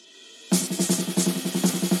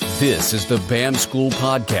This is the BAM School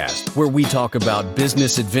Podcast, where we talk about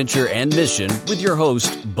business adventure and mission with your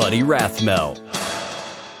host, Buddy Rathmel.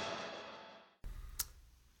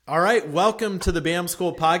 All right, welcome to the BAM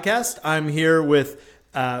School Podcast. I'm here with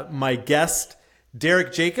my guest,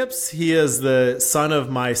 Derek Jacobs. He is the son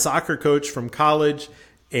of my soccer coach from college,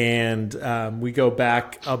 and we go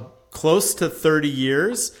back close to 30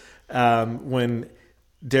 years when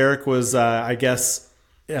Derek was, back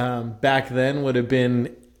then would have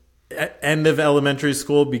been end of elementary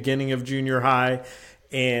school, beginning of junior high.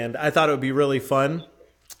 And I thought it would be really fun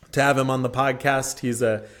to have him on the podcast. He's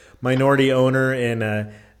a minority owner in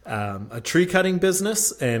a tree cutting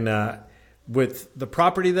business. And with the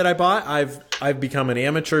property that I bought, I've become an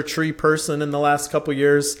amateur tree person in the last couple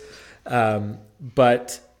years.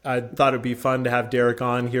 But I thought it'd be fun to have Derek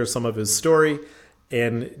on, hear some of his story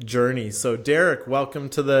and journey. So Derek, welcome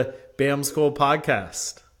to the BAM School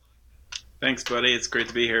Podcast. Thanks, buddy. It's great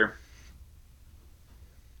to be here.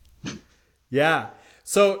 Yeah.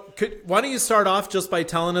 So why don't you start off just by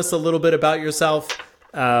telling us a little bit about yourself,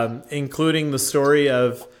 including the story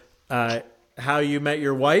of how you met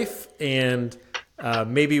your wife and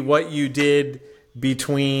maybe what you did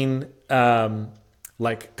between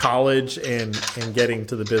like college and getting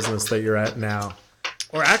to the business that you're at now.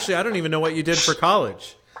 Or actually, I don't even know what you did for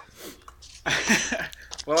college.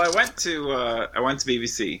 Well, I went to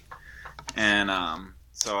BBC, and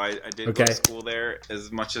so I did go to school there.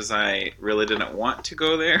 As much as I really didn't want to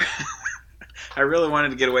go there, I really wanted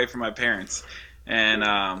to get away from my parents, and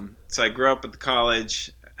so I grew up at the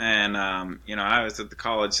college, and I was at the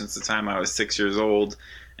college since the time I was 6 years old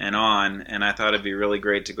and on, and I thought it'd be really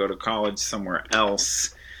great to go to college somewhere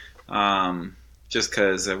else. Just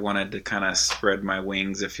because I wanted to kind of spread my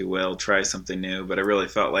wings, if you will, try something new. But I really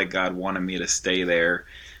felt like God wanted me to stay there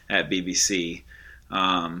at BBC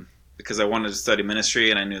because I wanted to study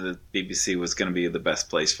ministry, and I knew that BBC was going to be the best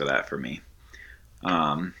place for that for me.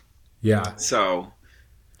 So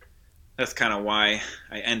that's kind of why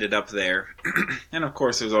I ended up there. And, of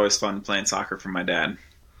course, it was always fun playing soccer for my dad.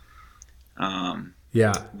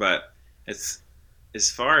 But it's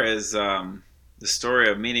as far as the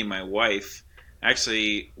story of meeting my wife,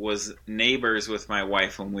 actually was neighbors with my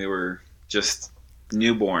wife when we were just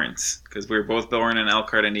newborns, because we were both born in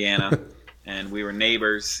Elkhart, Indiana, and we were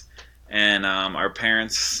neighbors, and our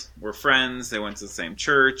parents were friends. They went to the same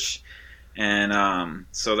church, and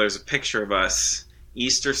so there's a picture of us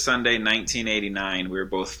Easter Sunday 1989. We were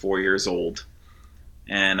both 4 years old,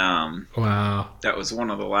 and wow, that was one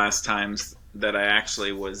of the last times that I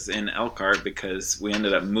actually was in Elkhart, because we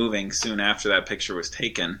ended up moving soon after that picture was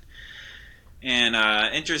taken. And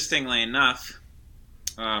interestingly enough,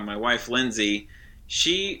 my wife, Lindsay,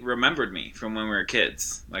 she remembered me from when we were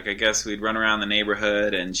kids. Like, I guess we'd run around the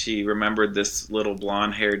neighborhood, and she remembered this little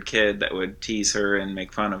blonde-haired kid that would tease her and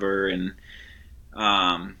make fun of her. And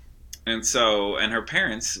her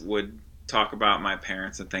parents would talk about my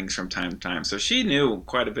parents and things from time to time. So she knew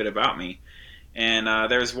quite a bit about me. And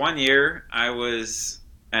there was one year I was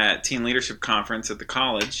at Teen Leadership Conference at the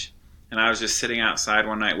college, and I was just sitting outside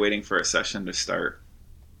one night waiting for a session to start.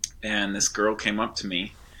 And this girl came up to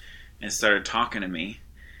me and started talking to me.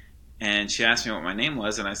 And she asked me what my name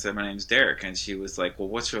was, and I said, my name's Derek. And she was like, well,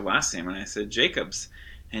 what's your last name? And I said, Jacobs.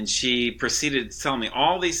 And she proceeded to tell me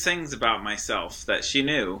all these things about myself that she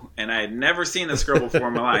knew. And I had never seen this girl before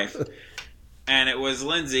in my life. And it was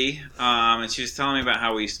Lindsay, and she was telling me about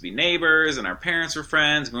how we used to be neighbors, and our parents were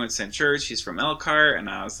friends. We went to the same church. She's from Elkhart, and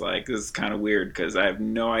I was like, this is kind of weird because I have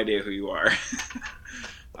no idea who you are.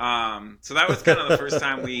 So that was kind of the first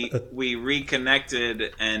time we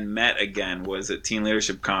reconnected and met again, was at Teen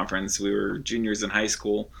Leadership Conference. We were juniors in high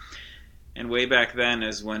school, and way back then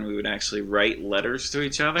is when we would actually write letters to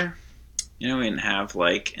each other. We didn't have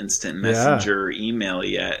like instant messenger or email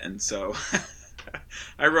yet, and so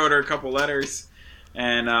I wrote her a couple letters,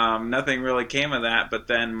 and nothing really came of that. But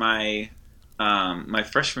then my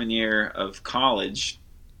freshman year of college,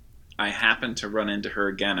 I happened to run into her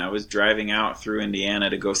again. I was driving out through Indiana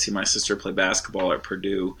to go see my sister play basketball at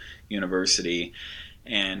Purdue University,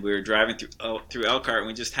 and we were driving through Elkhart, and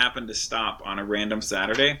we just happened to stop on a random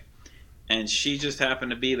Saturday, and she just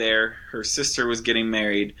happened to be there. Her sister was getting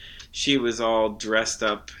married. She was all dressed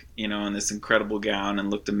up, in this incredible gown,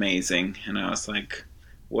 and looked amazing. And I was like,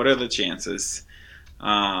 what are the chances?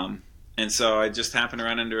 And so I just happened to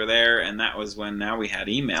run into her there, and that was when now we had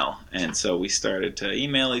email. And so we started to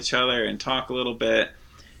email each other and talk a little bit.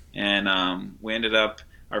 And we ended up,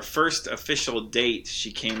 our first official date,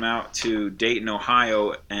 she came out to Dayton,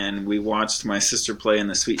 Ohio, and we watched my sister play in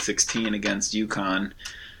the Sweet 16 against UConn.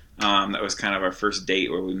 That was kind of our first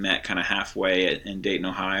date where we met kind of halfway in Dayton,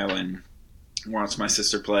 Ohio, and watched my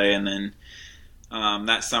sister play. And then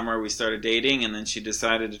that summer we started dating, and then she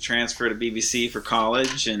decided to transfer to BBC for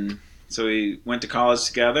college. And so we went to college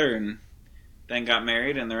together and then got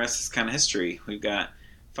married, and the rest is kind of history. We've got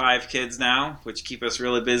 5 kids now, which keep us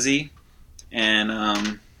really busy.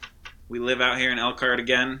 And we live out here in Elkhart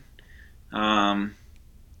again.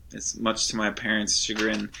 It's much to my parents'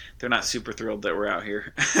 chagrin. They're not super thrilled that we're out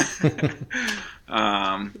here.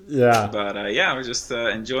 Yeah. But we're just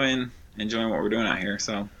enjoying what we're doing out here.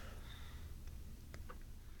 So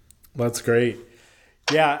that's great.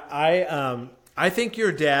 Yeah, I think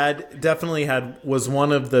your dad definitely was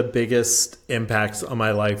one of the biggest impacts on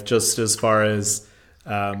my life, just as far as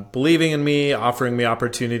believing in me, offering me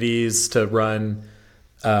opportunities to run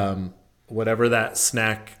whatever that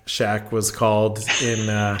snack shack was called in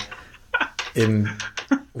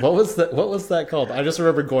what was that called? I just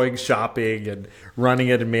remember going shopping and running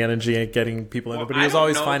it and managing it, getting people in it. But he was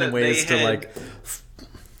always finding ways to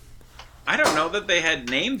I don't know that they had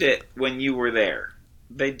named it when you were there.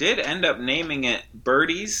 They did end up naming it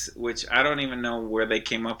Birdies, which I don't even know where they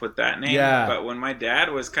came up with that name. Yeah. But when my dad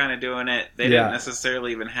was kind of doing it, they didn't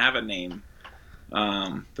necessarily even have a name.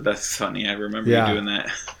 But that's funny. I remember you doing that.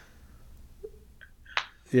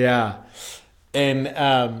 Yeah.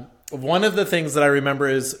 And one of the things that I remember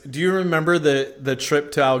is, do you remember the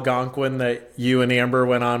trip to Algonquin that you and Amber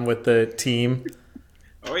went on with the team?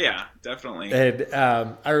 Oh, yeah, definitely. And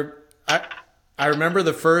I remember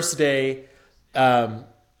the first day, Adam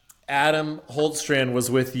Holtstrand was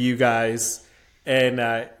with you guys,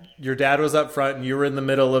 and your dad was up front, and you were in the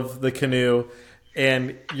middle of the canoe,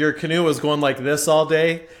 and your canoe was going like this all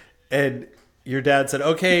day, and your dad said,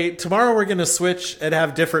 okay, tomorrow we're going to switch and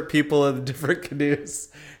have different people in different canoes.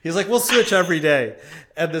 He's like, we'll switch every day.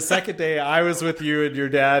 And the second day I was with you and your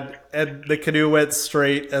dad, and the canoe went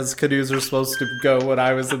straight as canoes are supposed to go when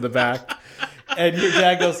I was in the back. And your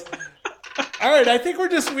dad goes, all right, I think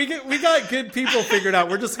we got good people figured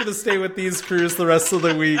out. We're just going to stay with these crews the rest of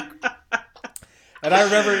the week. And I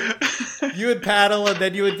remember you would paddle and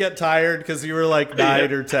then you would get tired because you were like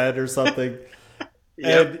 9 or 10 or something.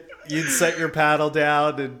 Yep. And you'd set your paddle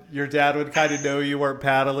down, and your dad would kind of know you weren't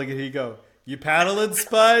paddling, and he'd go, you paddling,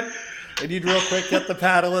 Spud? And you'd real quick get the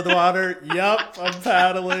paddle in the water. Yup, I'm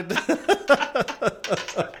paddling.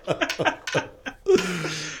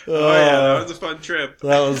 Oh, yeah, that was a fun trip.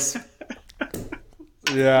 That was,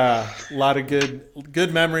 yeah, a lot of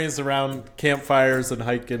good memories around campfires and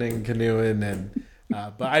hiking and canoeing. And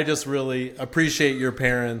but I just really appreciate your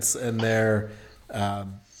parents and their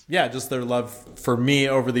just their love for me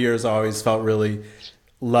over the years. I always felt really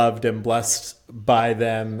loved and blessed by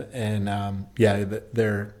them, and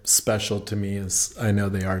they're special to me, as I know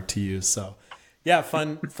they are to you. So yeah,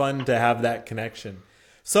 fun to have that connection.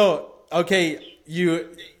 So okay, you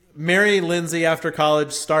marry Lindsay after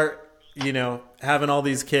college, start having all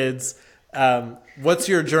these kids. What's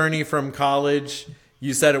your journey from college?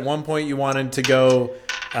 You said at one point you wanted to go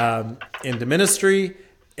into ministry.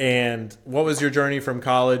 And what was your journey from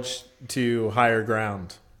college to higher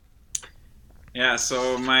ground? Yeah,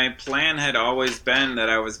 so my plan had always been that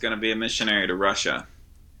I was going to be a missionary to Russia.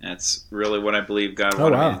 That's really what I believe God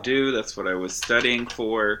wanted me to do. That's what I was studying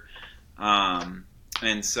for. And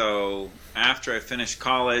so after I finished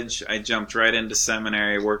college, I jumped right into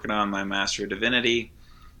seminary, working on my Master of Divinity.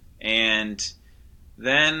 And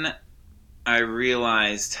then I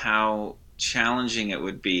realized how challenging it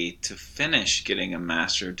would be to finish getting a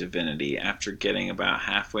Master of Divinity after getting about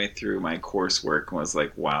halfway through my coursework, and was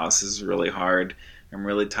like, wow, this is really hard. I'm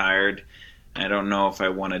really tired. I don't know if I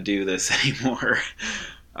want to do this anymore.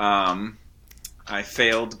 I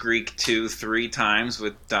failed Greek 2 3 times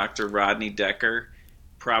with Dr. Rodney Decker,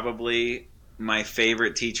 probably my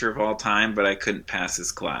favorite teacher of all time, but I couldn't pass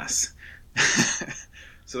his class.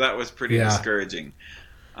 So that was pretty discouraging.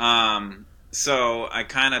 So I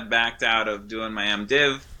kind of backed out of doing my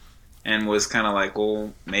MDiv and was kind of like,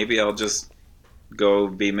 well, maybe I'll just go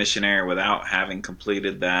be missionary without having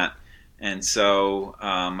completed that. And so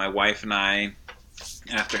my wife and I,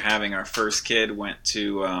 after having our first kid, went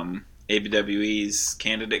to ABWE's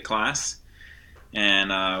candidate class.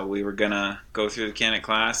 And we were going to go through the candidate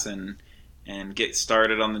class and get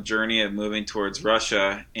started on the journey of moving towards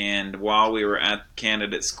Russia. And while we were at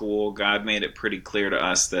candidate school, God made it pretty clear to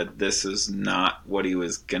us that this is not what he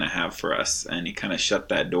was going to have for us. And he kind of shut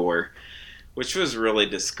that door, which was really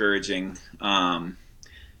discouraging,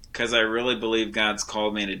 because I really believe God's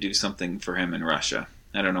called me to do something for him in Russia.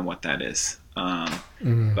 I don't know what that is.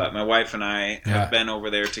 But my wife and I have been over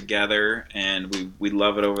there together, and we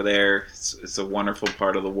love it over there. It's a wonderful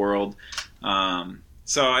part of the world.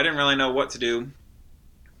 So I didn't really know what to do.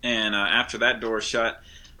 And after that door shut,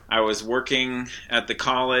 I was working at the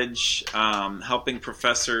college, helping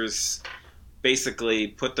professors basically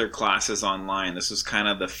put their classes online. This was kind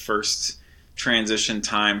of the first transition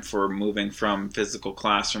time for moving from physical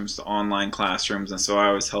classrooms to online classrooms. And so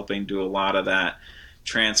I was helping do a lot of that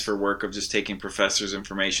transfer work of just taking professors'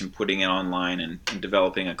 information, putting it online, and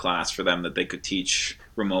developing a class for them that they could teach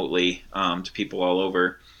remotely to people all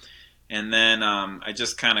over. And then I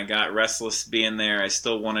just kind of got restless being there. I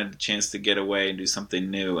still wanted a chance to get away and do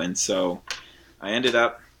something new. And so I ended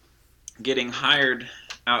up getting hired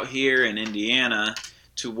out here in Indiana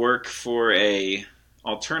to work for a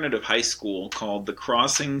alternative high school called the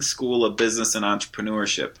Crossing School of Business and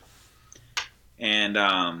Entrepreneurship. And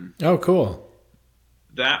oh, cool.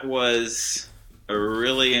 That was a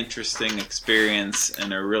really interesting experience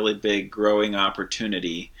and a really big growing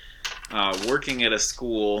opportunity. Working at a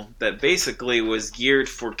school that basically was geared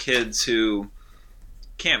for kids who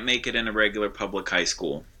can't make it in a regular public high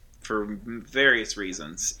school for various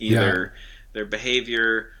reasons. Either their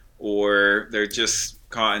behavior, or they're just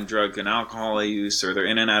caught in drug and alcohol use, or they're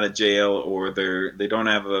in and out of jail, or they don't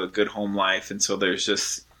have a good home life, and so there's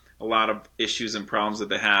just a lot of issues and problems that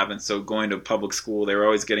they have. And so going to public school, they were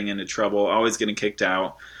always getting into trouble, always getting kicked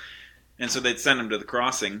out, and so they'd send them to the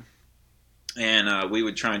Crossing. And we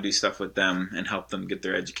would try and do stuff with them and help them get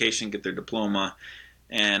their education, get their diploma.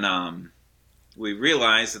 And we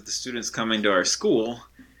realized that the students coming to our school,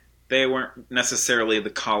 they weren't necessarily the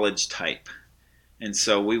college type. And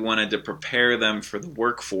so we wanted to prepare them for the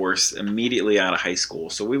workforce immediately out of high school.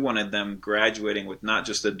 So we wanted them graduating with not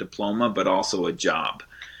just a diploma, but also a job.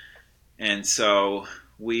 And so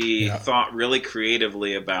we thought really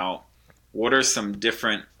creatively about what are some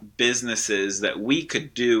different businesses that we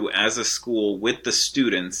could do as a school with the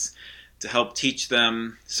students to help teach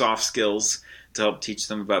them soft skills, to help teach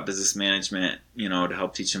them about business management, to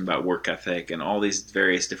help teach them about work ethic and all these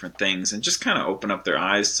various different things, and just kind of open up their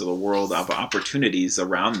eyes to the world of opportunities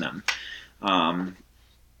around them.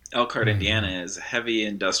 Elkhart, Indiana is a heavy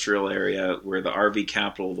industrial area. We're the RV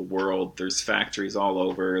capital of the world. There's factories all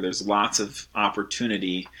over. There's lots of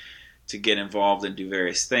opportunity to get involved and do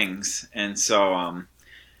various things. And so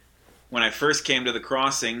when I first came to the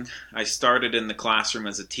Crossing, I started in the classroom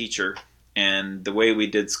as a teacher. And the way we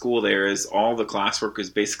did school there is all the classwork was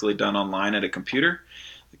basically done online at a computer.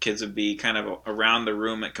 The kids would be kind of around the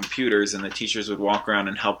room at computers, and the teachers would walk around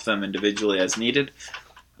and help them individually as needed.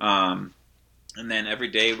 And then every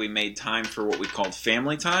day we made time for what we called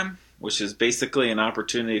family time, which is basically an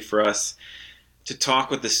opportunity for us to talk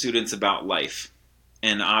with the students about life.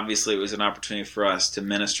 And obviously it was an opportunity for us to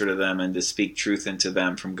minister to them and to speak truth into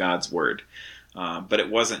them from God's word. But it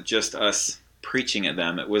wasn't just us preaching at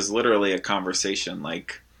them. It was literally a conversation,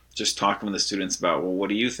 like just talking with the students about, well, what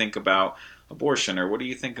do you think about abortion? Or what do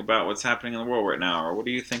you think about what's happening in the world right now? Or what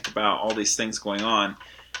do you think about all these things going on?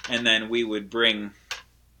 And then we would bring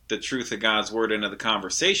the truth of God's word into the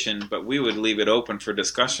conversation, but we would leave it open for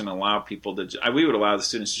discussion, we would allow the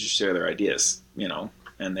students to just share their ideas,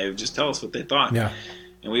 and they would just tell us what they thought. Yeah.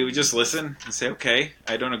 And we would just listen and say, okay,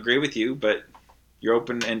 I don't agree with you, but you're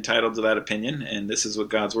open and entitled to that opinion, and this is what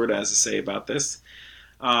God's word has to say about this.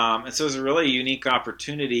 And so it was a really unique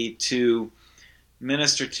opportunity to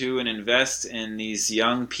minister to and invest in these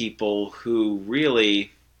young people who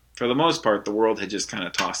really, for the most part, the world had just kind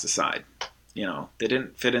of tossed aside. They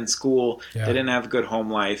didn't fit in school. Yeah. They didn't have a good home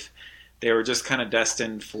life. They were just kind of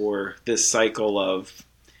destined for this cycle of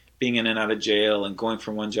being in and out of jail and going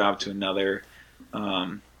from one job to another.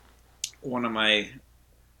 One of my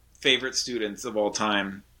favorite students of all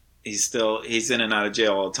time, he's in and out of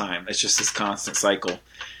jail all the time. It's just this constant cycle.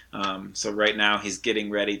 So right now he's getting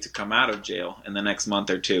ready to come out of jail in the next month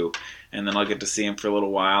or two, and then I'll get to see him for a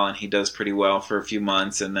little while, and he does pretty well for a few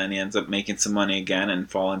months, and then he ends up making some money again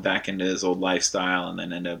and falling back into his old lifestyle, and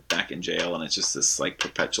then end up back in jail, and it's just this like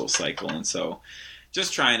perpetual cycle. And so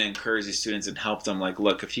just trying to encourage these students and help them, like,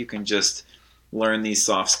 look, if you can just learn these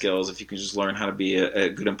soft skills, if you can just learn how to be a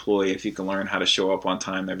good employee, if you can learn how to show up on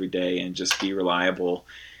time every day and just be reliable,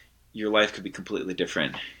 your life could be completely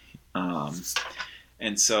different.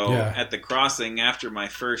 And so at the Crossing, after my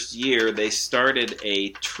first year, they started a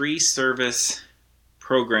tree service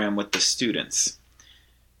program with the students.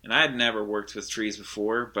 And I had never worked with trees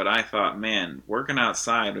before, but I thought, man, working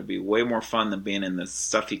outside would be way more fun than being in this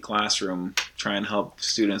stuffy classroom trying to help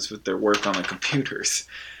students with their work on the computers.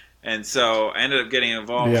 And so I ended up getting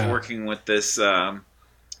involved working with this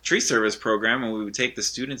tree service program, and we would take the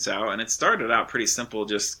students out, and it started out pretty simple.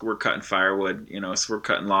 Just we're cutting firewood, so we're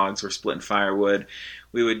cutting logs, we're splitting firewood.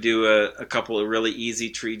 We would do a couple of really easy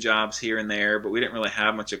tree jobs here and there, but we didn't really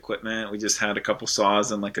have much equipment. We just had a couple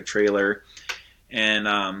saws and like a trailer.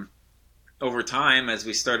 And over time, as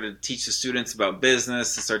we started to teach the students about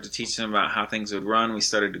business and started to teach them about how things would run, we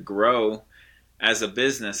started to grow as a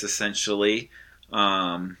business, essentially,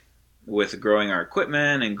 with growing our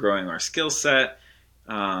equipment and growing our skill set.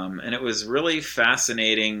 And it was really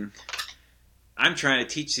fascinating. I'm trying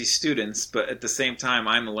to teach these students, but at the same time,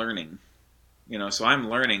 I'm learning. So I'm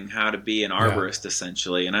learning how to be an arborist,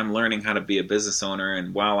 essentially, and I'm learning how to be a business owner.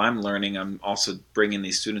 And while I'm learning, I'm also bringing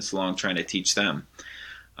these students along, trying to teach them.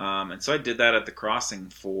 And so I did that at the Crossing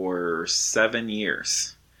for 7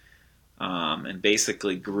 years, and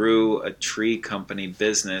basically grew a tree company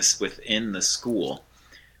business within the school,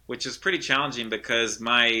 which is pretty challenging because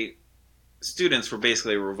my students were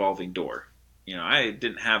basically a revolving door. I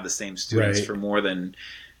didn't have the same students for more than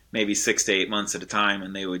maybe 6 to 8 months at a time,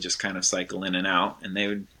 and they would just kind of cycle in and out, and they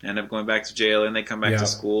would end up going back to jail, and they come back to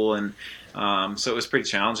school, and so it was pretty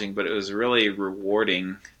challenging, but it was really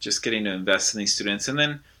rewarding just getting to invest in these students, and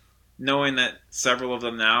then knowing that several of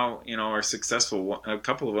them now, are successful. A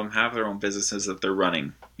couple of them have their own businesses that they're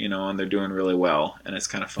running, and they're doing really well, and it's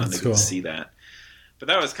kind of fun to see that. But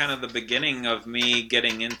that was kind of the beginning of me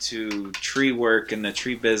getting into tree work and the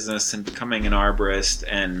tree business and becoming an arborist.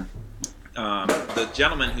 And the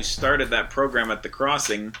gentleman who started that program at the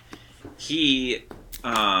Crossing, he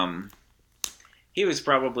was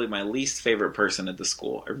probably my least favorite person at the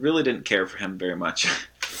school. I really didn't care for him very much.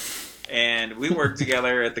 And we worked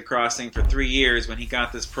together at the Crossing for 3 years when he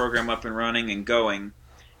got this program up and running and going.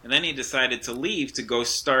 And then he decided to leave to go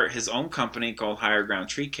start his own company called Higher Ground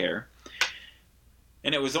Tree Care.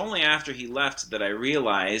 And it was only after he left that I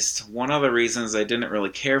realized one of the reasons I didn't really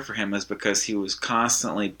care for him is because he was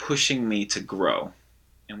constantly pushing me to grow.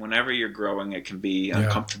 And whenever you're growing, it can be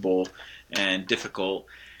uncomfortable and difficult.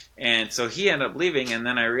 And so he ended up leaving, and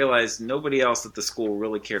then I realized nobody else at the school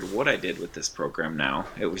really cared what I did with this program now.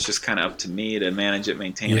 It was just kind of up to me to manage it,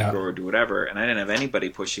 maintain it, grow, or do whatever. And I didn't have anybody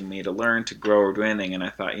pushing me to learn, to grow, or do anything. And I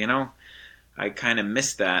thought, I kind of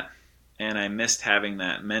missed that. And I missed having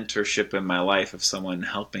that mentorship in my life of someone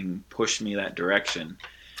helping push me that direction.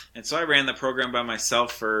 And so I ran the program by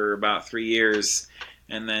myself for about 3 years,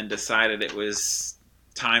 and then decided it was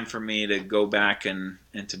time for me to go back and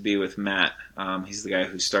to be with Matt. He's the guy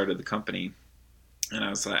who started the company. And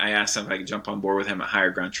I asked him if I could jump on board with him at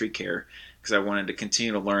Higher Ground Tree Care, because I wanted to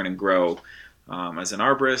continue to learn and grow as an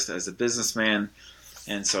arborist, as a businessman.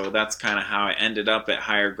 And so that's kind of how I ended up at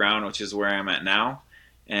Higher Ground, which is where I'm at now.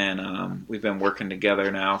 And we've been working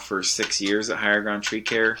together now for 6 years at Higher Ground Tree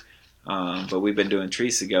Care, but we've been doing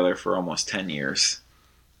trees together for almost 10 years.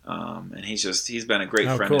 And he's been a great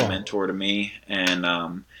friend and mentor to me.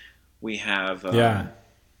 And we have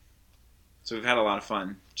so we've had a lot of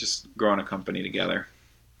fun just growing a company together.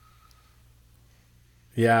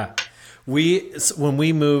 Yeah. When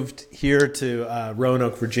we moved here to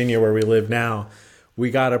Roanoke, Virginia, where we live now, we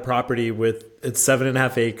got a property it's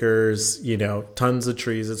 7.5 acres, tons of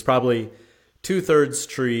trees. It's probably 2/3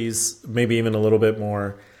 trees, maybe even a little bit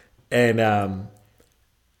more. And,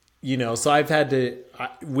 so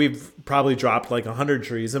we've probably dropped like 100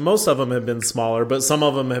 trees, and most of them have been smaller, but some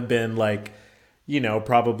of them have been like,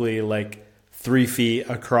 probably like 3 feet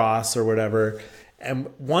across or whatever. And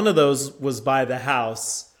one of those was by the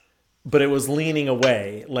house, but it was leaning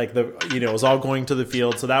away, like it was all going to the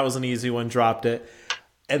field. So that was an easy one, dropped it.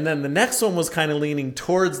 And then the next one was kind of leaning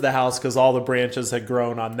towards the house because all the branches had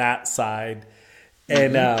grown on that side.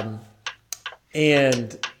 And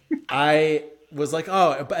and I was like,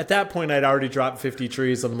 but at that point I'd already dropped 50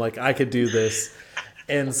 trees. I'm like, I could do this.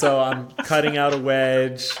 And so I'm cutting out a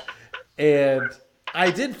wedge. And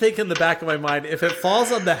I did think in the back of my mind, if it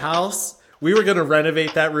falls on the house, we were going to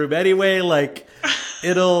renovate that room anyway. Like,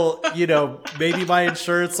 it'll, maybe my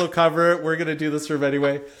insurance will cover it. We're going to do this room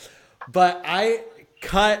anyway. But I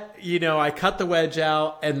cut the wedge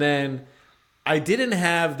out, and then I didn't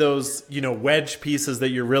have those, wedge pieces that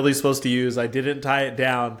you're really supposed to use. I didn't tie it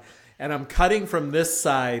down, and I'm cutting from this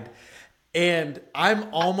side, and I'm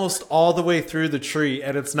almost all the way through the tree,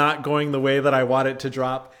 and it's not going the way that I want it to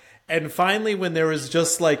drop. And finally, when there was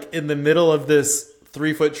just like in the middle of this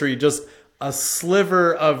 3-foot tree, just a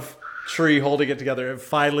sliver of tree holding it together, it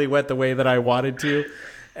finally went the way that I wanted to.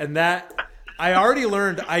 And that, I already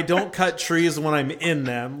learned I don't cut trees when I'm in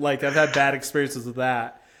them. Like, I've had bad experiences with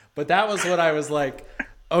that. But that was what I was like,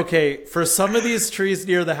 okay, for some of these trees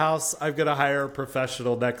near the house, I'm going to hire a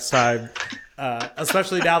professional next time.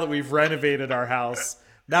 Especially now that we've renovated our house.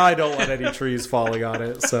 Now I don't want any trees falling on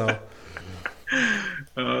it. So,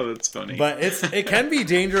 Oh, that's funny. but it can be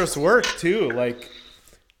dangerous work too, like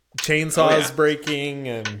chainsaws breaking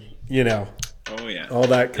and Oh yeah, all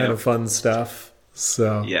that kind of fun stuff.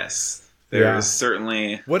 So yes, there is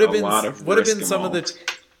certainly what have a been lot of what have risk been some involved. of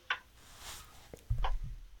the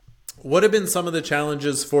what have been some of the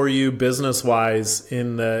challenges for you business wise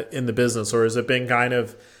in the business, or has it been kind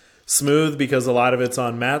of smooth because a lot of it's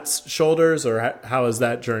on Matt's shoulders, or how has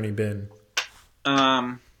that journey been?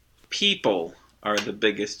 People are the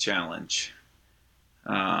biggest challenge.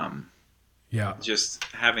 Just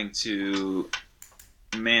having to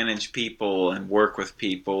manage people and work with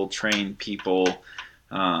people, train people.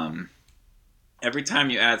 Every time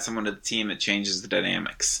you add someone to the team, it changes the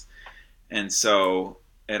dynamics. And so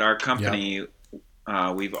at our company,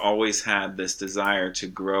 we've always had this desire to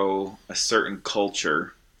grow a certain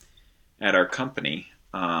culture at our company.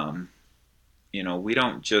 We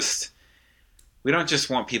don't just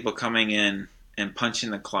want people coming in and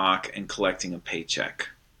punching the clock and collecting a paycheck.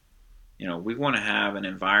 We want to have an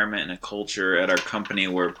environment and a culture at our company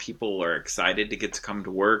where people are excited to get to come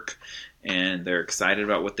to work, and they're excited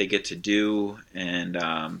about what they get to do, and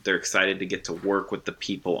they're excited to get to work with the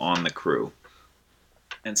people on the crew.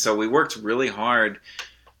 And so we worked really hard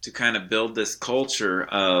to kind of build this culture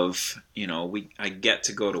of, I get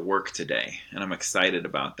to go to work today, and I'm excited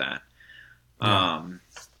about that. Yeah.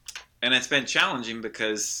 And it's been challenging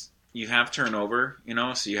because you have turnover,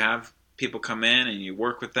 so you have people come in and you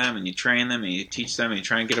work with them and you train them and you teach them and you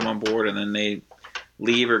try and get them on board, and then they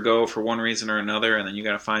leave or go for one reason or another, and then you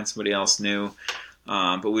got to find somebody else new.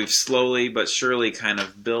 But we've slowly but surely kind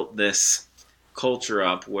of built this culture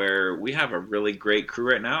up where we have a really great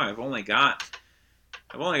crew right now. I've only got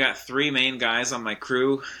 3 main guys on my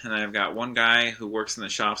crew, and I've got one guy who works in the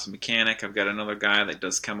shop's a mechanic. I've got another guy that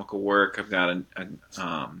does chemical work. I've got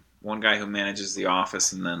one guy who manages the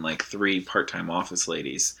office, and then like 3 part-time office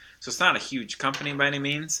ladies. So it's not a huge company by any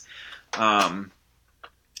means, but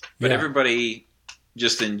everybody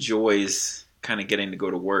just enjoys kind of getting to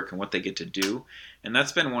go to work and what they get to do. And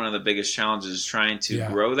that's been one of the biggest challenges, trying to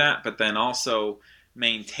grow that, but then also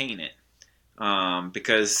maintain it.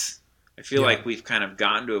 Because I feel like we've kind of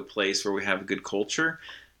gotten to a place where we have a good culture,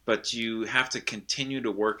 but you have to continue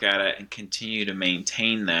to work at it and continue to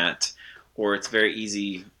maintain that, or it's very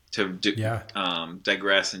easy to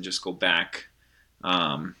digress and just go back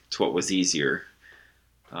to what was easier.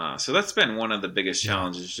 So that's been one of the biggest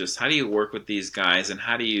challenges, just how do you work with these guys, and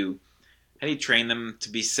how do you train them to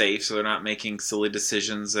be safe so they're not making silly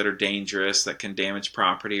decisions that are dangerous, that can damage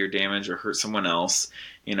property or damage or hurt someone else.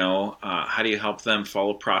 How do you help them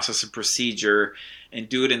follow process and procedure and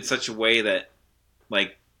do it in such a way that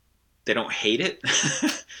like they don't hate it?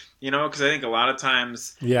 Because I think a lot of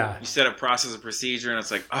times you set a process and procedure and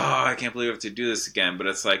it's like, oh, I can't believe I have to do this again. But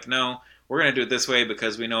it's like, no, we're going to do it this way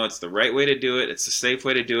because we know it's the right way to do it. It's the safe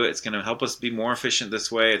way to do it. It's going to help us be more efficient this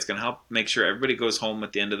way. It's going to help make sure everybody goes home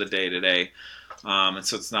at the end of the day today. And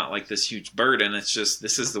so it's not like this huge burden. It's just,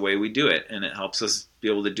 this is the way we do it. And it helps us be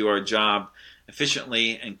able to do our job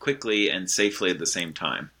efficiently and quickly and safely at the same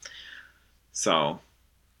time. So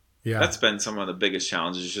that's been some of the biggest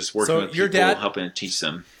challenges, just working with people, helping to teach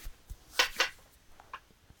them.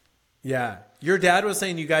 Yeah. Your dad was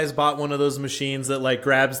saying you guys bought one of those machines that like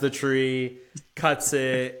grabs the tree, cuts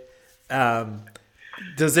it.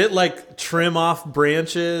 Does it like trim off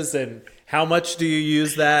branches, and how much do you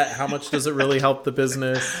use that? How much does it really help the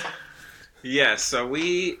business? Yeah, so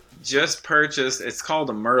we just purchased, it's called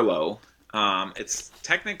a Merlot.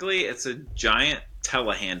 It's a giant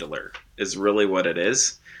telehandler is really what it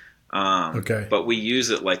is. But we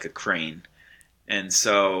use it like a crane. And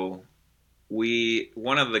so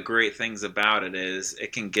one of the great things about it is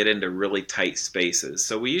it can get into really tight spaces.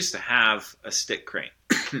 So we used to have a stick crane,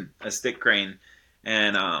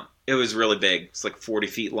 and it was really big. It's like 40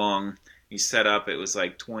 feet long. You set up, it was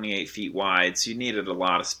like 28 feet wide. So you needed a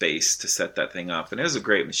lot of space to set that thing up. And it was a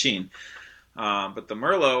great machine. But the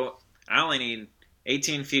Merlot, I only need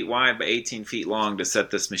 18 feet wide by 18 feet long to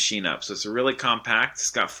set this machine up. So it's really compact.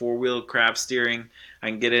 It's got 4-wheel crab steering. I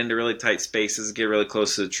can get into really tight spaces, get really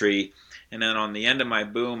close to the tree. And then on the end of my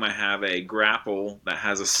boom, I have a grapple that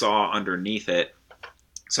has a saw underneath it.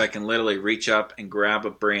 So I can literally reach up and grab a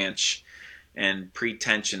branch and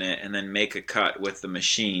pre-tension it and then make a cut with the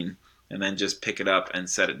machine and then just pick it up and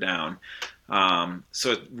set it down.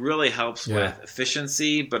 So it really helps with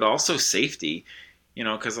efficiency, but also safety.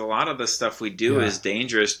 Because a lot of the stuff we do is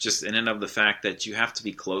dangerous just in and of the fact that you have to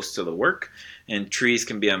be close to the work, and trees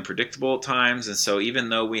can be unpredictable at times. And so even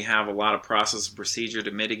though we have a lot of process and procedure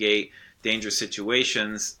to mitigate dangerous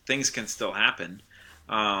situations, things can still happen.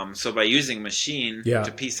 So by using a machine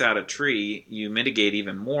to piece out a tree, you mitigate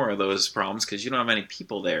even more of those problems because you don't have any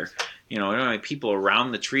people there. You don't have any people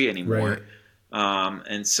around the tree anymore. Right.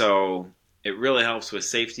 And so it really helps with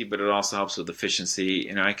safety, but it also helps with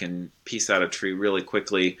efficiency. I can piece out a tree really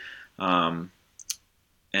quickly. And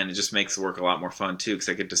it just makes the work a lot more fun too, because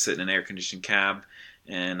I get to sit in an air-conditioned cab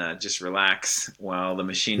and just relax while the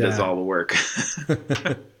machine does all the work.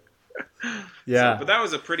 Yeah, but that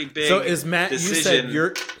was a pretty big. So is Matt? decision. You said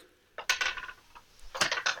you're.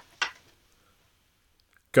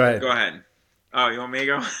 Go ahead. Go ahead. Oh, you want me to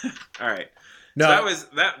go? All right. No, so that was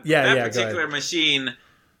that. Yeah, that particular machine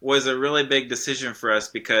was a really big decision for us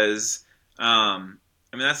because,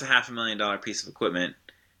 that's a $500,000 piece of equipment,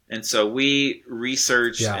 and so we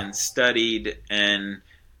researched and studied and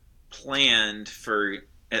planned for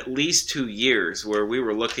at least 2 years where we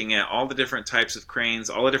were looking at all the different types of cranes,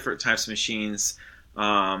 all the different types of machines,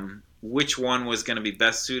 which one was going to be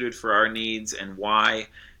best suited for our needs and why,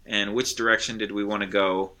 and which direction did we want to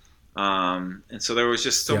go. And so there was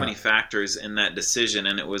just so many factors in that decision,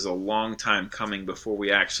 and it was a long time coming before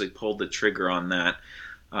we actually pulled the trigger on that.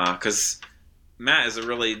 Because Matt is a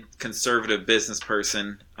really conservative business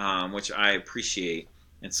person, which I appreciate.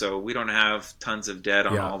 And so we don't have tons of debt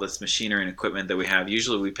on all this machinery and equipment that we have.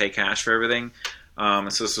 Usually we pay cash for everything.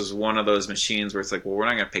 And so this was one of those machines where it's like, well, we're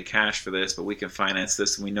not going to pay cash for this, but we can finance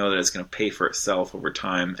this, and we know that it's going to pay for itself over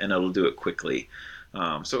time, and it'll do it quickly.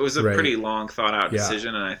 So it was a pretty long, thought-out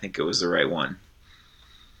decision, and I think it was the right one.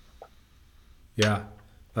 Yeah,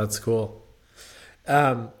 that's cool.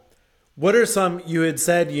 What are some, you had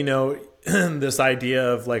said, this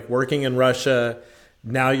idea of like working in Russia,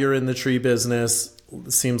 now you're in the tree business.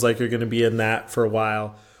 Seems like you're going to be in that for a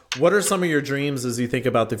while. What are some of your dreams as you think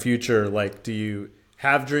about the future? Like, do you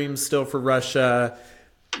have dreams still for Russia?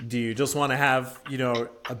 Do you just want to have,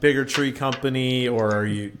 a bigger tree company, or are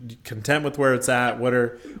you content with where it's at? What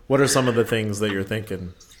are some of the things that you're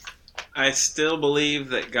thinking? I still believe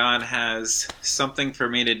that God has something for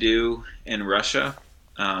me to do in Russia.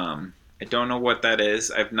 I don't know what that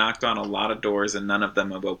is. I've knocked on a lot of doors and none of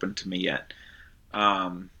them have opened to me yet.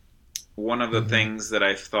 One of the things that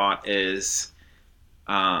I've thought is,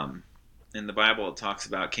 in the Bible it talks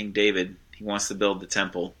about King David. He wants to build the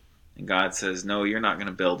temple. And God says, no, you're not going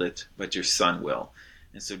to build it, but your son will.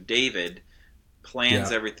 And so David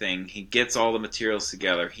plans everything. He gets all the materials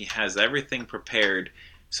together. He has everything prepared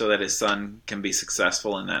so that his son can be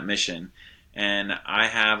successful in that mission. And I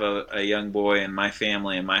have a young boy in my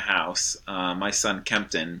family, in my house, my son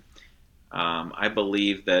Kempton. I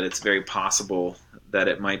believe that it's very possible that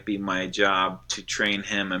it might be my job to train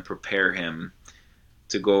him and prepare him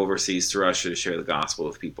to go overseas to Russia to share the gospel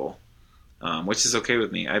with people. Which is okay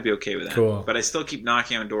with me. I'd be okay with that. Cool. But I still keep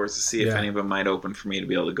knocking on doors to see if any of them might open for me to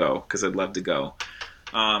be able to go, because I'd love to go.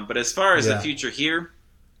 But as far as the future here,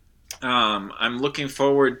 I'm looking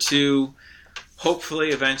forward to hopefully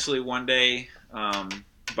eventually one day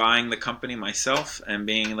buying the company myself and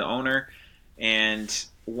being the owner. And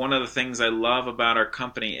one of the things I love about our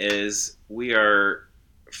company is we are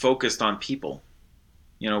focused on people.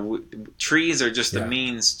 Trees are just a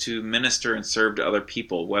means to minister and serve to other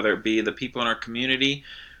people, whether it be the people in our community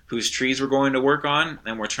whose trees we're going to work on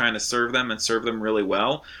and we're trying to serve them and serve them really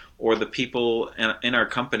well, or the people in our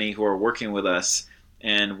company who are working with us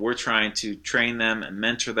and we're trying to train them and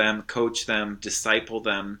mentor them, coach them, disciple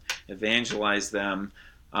them, evangelize them,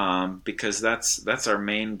 because that's our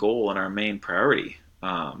main goal and our main priority.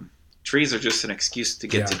 Trees are just an excuse to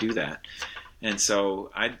get to do that. And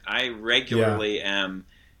so I regularly am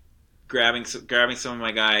grabbing some of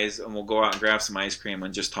my guys, and we'll go out and grab some ice cream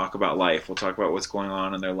and just talk about life. We'll talk about what's going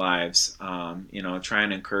on in their lives, try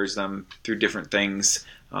and encourage them through different things.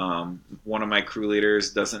 One of my crew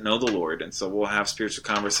leaders doesn't know the Lord, and so we'll have spiritual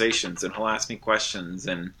conversations, and he'll ask me questions,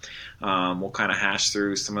 and we'll kind of hash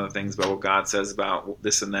through some of the things about what God says about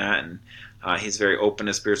this and that. And he's very open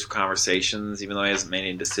to spiritual conversations, even though he hasn't made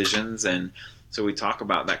any decisions. And so we talk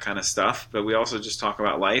about that kind of stuff, but we also just talk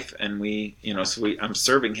about life, and I'm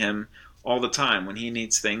serving him all the time. When he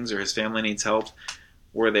needs things or his family needs help,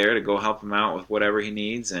 we're there to go help him out with whatever he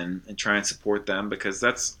needs and try and support them, because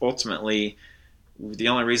that's ultimately the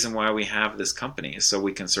only reason why we have this company, is so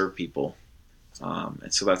we can serve people.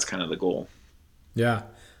 And so that's kind of the goal. Yeah.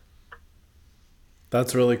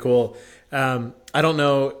 That's really cool. I don't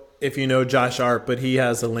know if you know Josh Arp, but he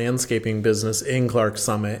has a landscaping business in Clark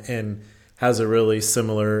Summit and has a really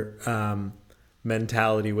similar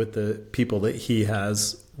mentality with the people that he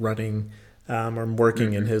has running or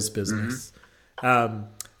working in his business.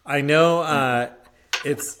 I know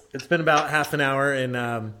it's been about half an hour,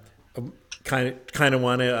 and kind of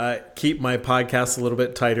want to keep my podcast a little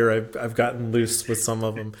bit tighter. I've gotten loose with some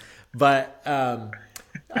of them, but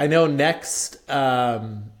I know next,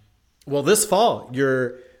 this fall,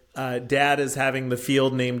 your dad is having the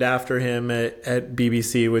field named after him at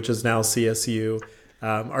BBC, which is now CSU.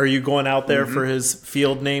 Are you going out there for his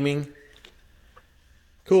field naming?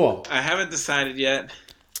 Cool. I haven't decided yet.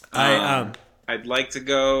 I'd like to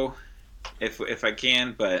go if I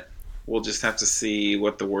can, but we'll just have to see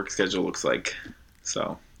what the work schedule looks like.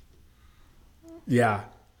 So, yeah.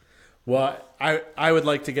 Well, I would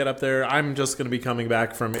like to get up there. I'm just going to be coming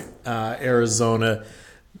back from Arizona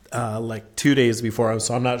like 2 days before,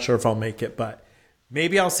 so I'm not sure if I'll make it, but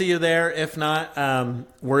maybe I'll see you there. If not,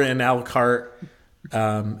 we're in Elkhart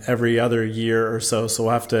every other year or so we'll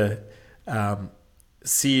have to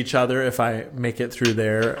see each other if I make it through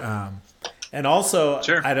there. And also,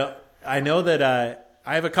 sure. I know that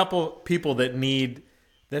I have a couple people that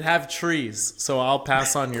have trees, so I'll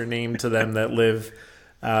pass on your name to them that live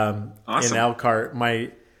awesome. in Elkhart.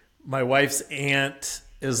 My wife's aunt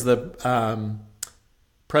is the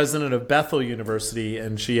president of Bethel University,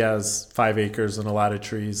 and she has 5 acres and a lot of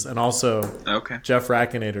trees. And also, Jeff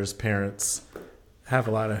Rackinator's parents have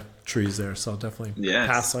a lot of trees there, so I'll definitely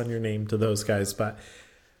pass on your name to those guys. But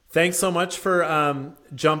thanks so much for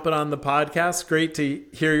jumping on the podcast. Great to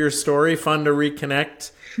hear your story. Fun to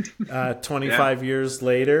reconnect 25 years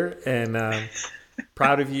later, and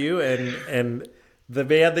proud of you and the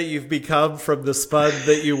man that you've become from the spud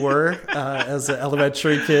that you were as an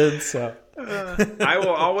elementary kid. So I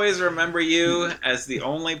will always remember you as the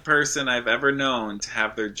only person I've ever known to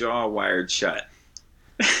have their jaw wired shut.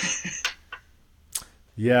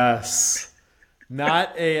 Yes,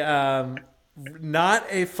 not a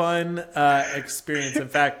fun experience. In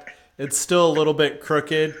fact, it's still a little bit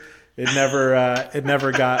crooked. It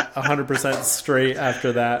never got 100% straight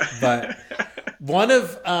after that. But one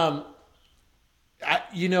of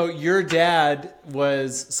your dad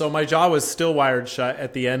was, so my jaw was still wired shut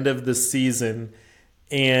at the end of the season,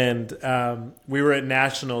 and we were at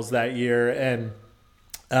nationals that year, and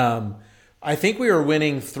I think we were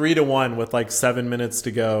winning 3-1 with like 7 minutes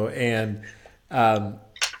to go, and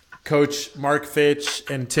Coach Mark Fitch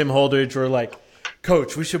and Tim Holdridge were like,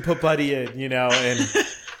 "Coach, we should put Buddy in," and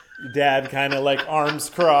Dad kind of like arms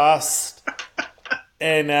crossed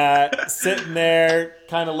and sitting there,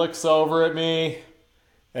 kind of looks over at me,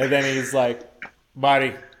 and then he's like,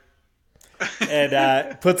 "Buddy,"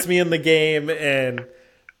 and puts me in the game, and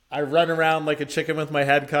I run around like a chicken with my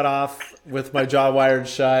head cut off with my jaw wired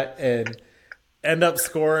shut, and end up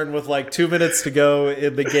scoring with like 2 minutes to go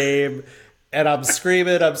in the game. And I'm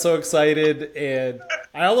screaming. I'm so excited. And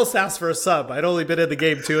I almost asked for a sub. I'd only been in the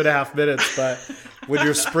game 2.5 minutes. But when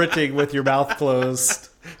you're sprinting with your mouth closed,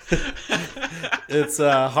 it's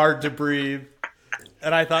hard to breathe.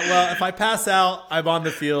 And I thought, well, if I pass out, I'm on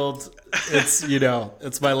the field.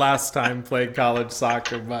 It's my last time playing college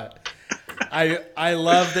soccer. But I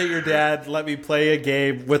love that your dad let me play a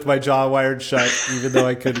game with my jaw wired shut, even though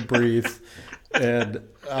I couldn't breathe. And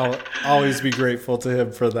I'll always be grateful to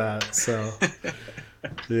him for that. So,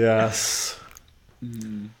 yes.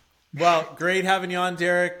 Well, great having you on,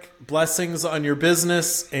 Derek. Blessings on your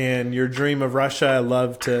business and your dream of Russia. I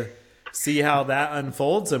love to see how that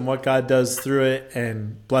unfolds and what God does through it.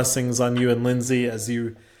 And blessings on you and Lindsay as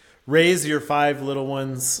you raise your 5 little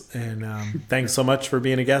ones. And thanks so much for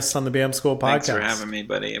being a guest on the BAM School podcast. Thanks for having me,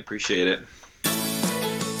 buddy. Appreciate it.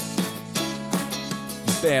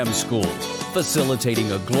 BAM School,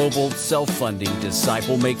 facilitating a global, self-funding,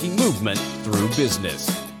 disciple-making movement through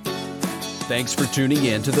business. Thanks for tuning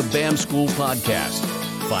in to the BAM School podcast.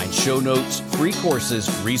 Find show notes, free courses,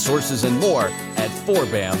 resources, and more at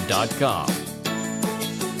forbam.com.